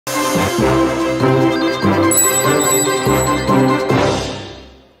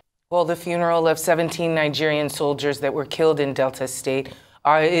Well, the funeral of 17 Nigerian soldiers that were killed in Delta State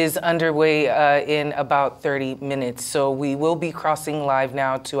is underway in about 30 minutes. So we will be crossing live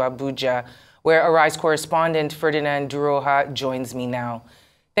now to Abuja, where Arise correspondent Ferdinand Duroha joins me now.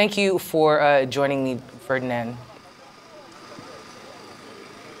 Thank you for joining me, Ferdinand.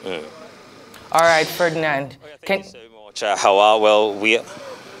 All right, Ferdinand. Thank you so much, Hawa. Well,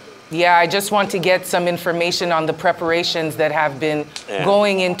 Yeah, I just want to get some information on the preparations that have been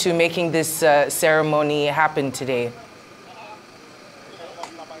going into making this ceremony happen today.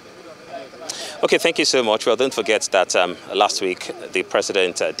 Okay, thank you so much. Well, don't forget that last week the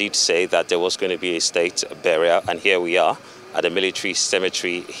president did say that there was going to be a state burial, and here we are at the military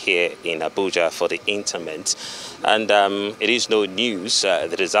cemetery here in Abuja for the interment. And it is no news,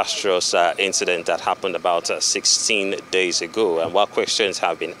 the disastrous incident that happened about 16 days ago. And while questions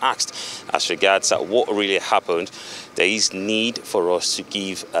have been asked as regards what really happened, there is need for us to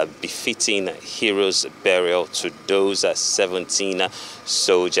give a befitting hero's burial to those 17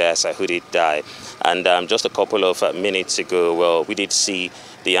 soldiers who did die. And just a couple of minutes ago, well, we did see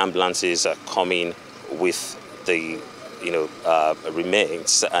the ambulances coming with the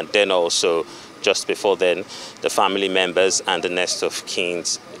remains, and then also just before then the family members and the next of kin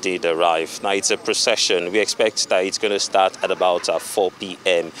did arrive. Now it's a procession. We expect that it's going to start at about 4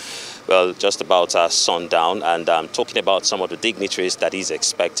 p.m. well, just about sundown, and talking about some of the dignitaries that is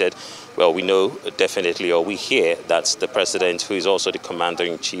expected. Well, we know definitely, or we hear that the president, who is also the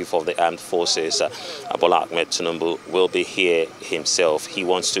commander-in-chief of the armed forces, Bola Ahmed Tinubu, will be here himself. He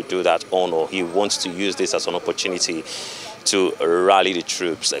wants to do that honor. He wants to use this as an opportunity to rally the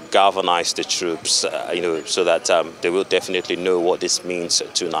troops, galvanize the troops, so that they will definitely know what this means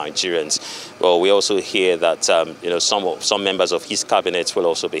to Nigerians. Well, we also hear that, some members of his cabinet will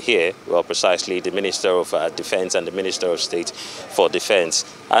also be here. Well, precisely the Minister of Defense and the Minister of State for Defense.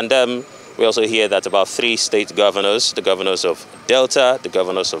 And we also hear that about 3 state governors, the governors of Delta, the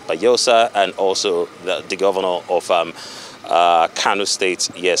governors of Bayelsa, and also the governor of Kano State,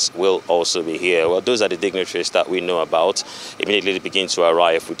 yes, will also be here. Well, those are the dignitaries that we know about. Immediately they begin to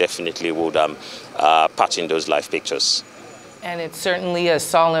arrive, we definitely would patch in those live pictures. And it's certainly a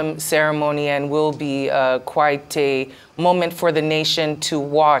solemn ceremony and will be quite a moment for the nation to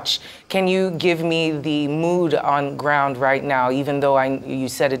watch. Can you give me the mood on ground right now? Even though you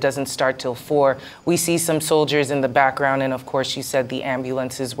said it doesn't start till 4, we see some soldiers in the background, and of course you said the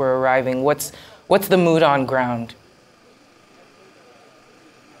ambulances were arriving. What's the mood on ground?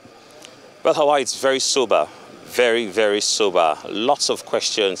 Well, Hawaii, it's very sober, very, very sober. Lots of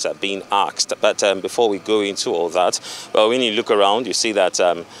questions are being asked. But before we go into all that, well, when you look around, you see that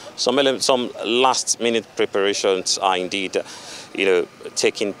some last-minute preparations are indeed,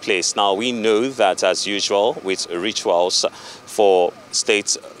 taking place. Now, we know that, as usual, with rituals for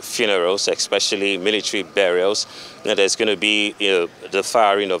state funerals, especially military burials, there's going to be the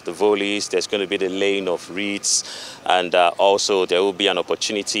firing of the volleys, there's going to be the laying of wreaths, and also there will be an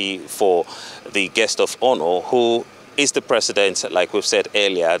opportunity for the guest of honor, who is the president. Like we've said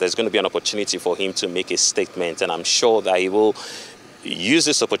earlier, there's going to be an opportunity for him to make a statement, and I'm sure that he will use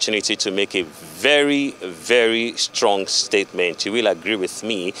this opportunity to make a very, very strong statement. You will agree with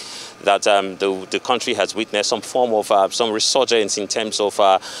me that the country has witnessed some form of some resurgence in terms of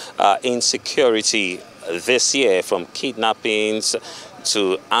insecurity this year, from kidnappings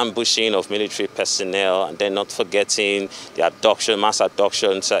to ambushing of military personnel, and then not forgetting the mass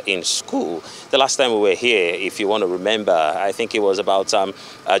abductions in school. The last time we were here, if you want to remember, I think it was about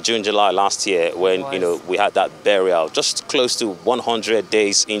June, July last year when we had that burial, just close to 100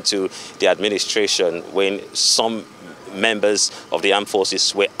 days into the administration, when some members of the armed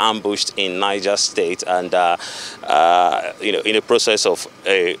forces were ambushed in Niger State, and in a process of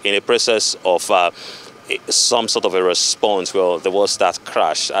some sort of a response, well, there was that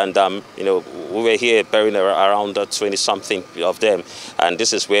crash, and we were here burying around 20-something of them, and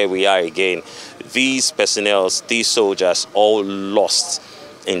this is where we are again. These personnel, these soldiers, all lost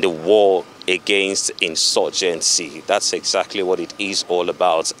in the war against insurgency. That's exactly what it is all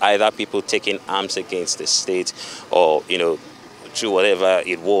about. Either people taking arms against the state, or through whatever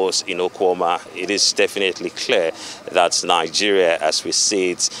it was in Okwama. It is definitely clear that Nigeria, as we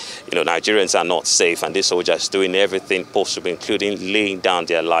see it, Nigerians are not safe, and these soldiers doing everything possible, including laying down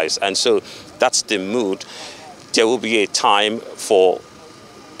their lives. And so that's the mood. There will be a time for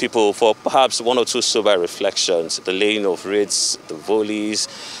people, for perhaps 1 or 2 sober reflections, the laying of wreaths, the volleys,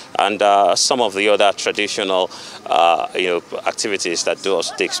 and some of the other traditional, activities that does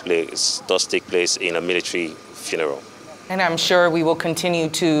take place in a military funeral. And I'm sure we will continue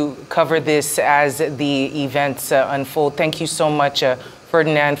to cover this as the events unfold. Thank you so much,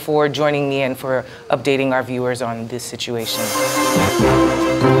 Ferdinand, for joining me and for updating our viewers on this situation.